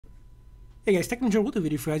Hey guys, Technical with a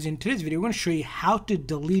video for you guys. In today's video, we're going to show you how to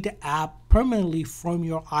delete an app permanently from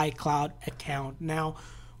your iCloud account. Now,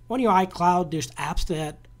 on your iCloud, there's apps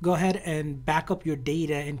that go ahead and back up your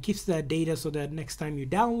data and keeps that data so that next time you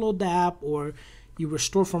download the app or you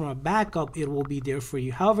restore from a backup, it will be there for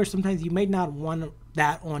you. However, sometimes you may not want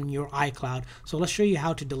that on your iCloud. So let's show you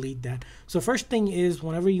how to delete that. So first thing is,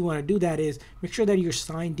 whenever you want to do that is make sure that you're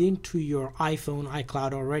signed into your iPhone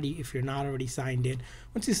iCloud already if you're not already signed in.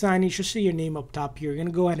 Once you sign in, you should see your name up top here. You're going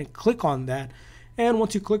to go ahead and click on that. And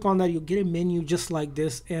once you click on that, you'll get a menu just like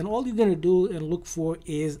this. And all you're going to do and look for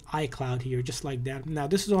is iCloud here, just like that. Now,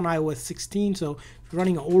 this is on iOS 16. So if you're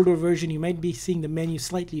running an older version, you might be seeing the menu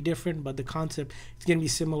slightly different, but the concept is going to be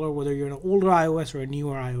similar whether you're in an older iOS or a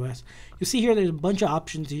newer iOS. You see here, there's a bunch of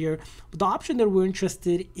options here. But the option that we're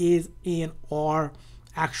interested is in our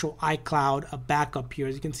actual iCloud backup here.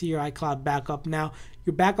 As you can see, your iCloud backup. Now,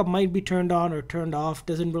 your backup might be turned on or turned off,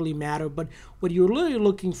 doesn't really matter, but what you're really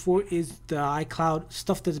looking for is the iCloud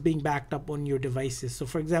stuff that's being backed up on your devices. So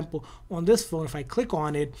for example, on this phone, if I click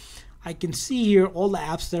on it, I can see here all the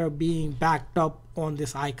apps that are being backed up on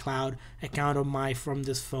this iCloud account of mine from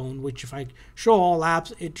this phone, which if I show all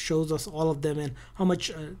apps, it shows us all of them and how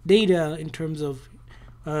much data in terms of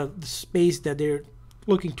the space that they're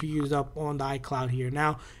looking to use up on the iCloud here.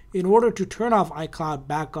 Now, in order to turn off iCloud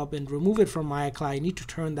backup and remove it from my iCloud, I need to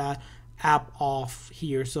turn that app off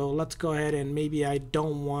here. So let's go ahead and maybe I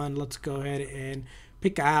don't want, let's go ahead and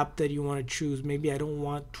pick an app that you want to choose. Maybe I don't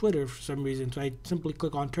want Twitter for some reason. So I simply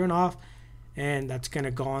click on turn off and that's going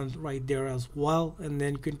to go on right there as well. And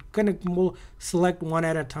then you can kind of select one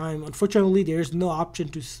at a time. Unfortunately, there's no option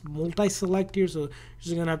to multi-select here. So you're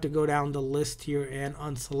just going to have to go down the list here and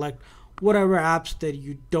unselect whatever apps that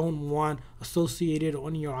you don't want associated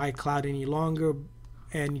on your iCloud any longer,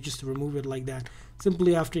 and you just remove it like that.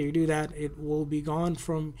 Simply after you do that, it will be gone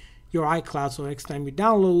from your iCloud, so next time you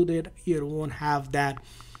download it, you won't have that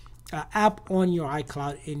app on your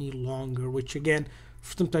iCloud any longer, which again,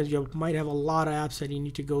 sometimes you might have a lot of apps that you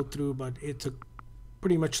need to go through, but it's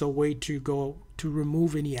pretty much a way to go to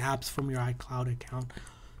remove any apps from your iCloud account.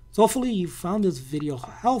 So hopefully you found this video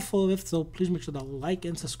helpful. If so, please make sure to like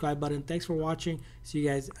and subscribe button. Thanks for watching. See you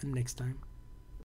guys next time.